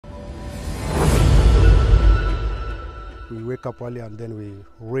We wake up early and then we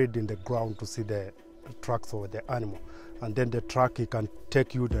read in the ground to see the tracks of the animal. And then the track, he can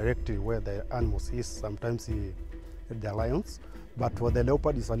take you directly where the animals is. Sometimes the lions. But for the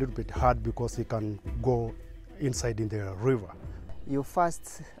leopard, it's a little bit hard because he can go inside in the river. You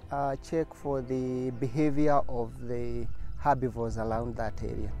first check for the behavior of the herbivores around that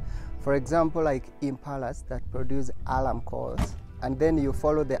area. For example, like impalas that produce alarm calls, and then you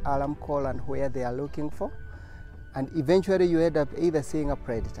follow the alarm call and where they are looking for, and eventually you end up either seeing a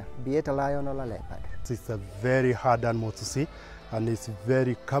predator, be it a lion or a leopard. It's a very hard animal to see, and it's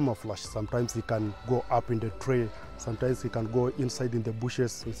very camouflaged. Sometimes he can go up in the tree, sometimes he can go inside in the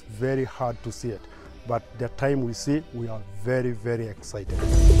bushes, so it's very hard to see it. But the time we see, we are very, very excited.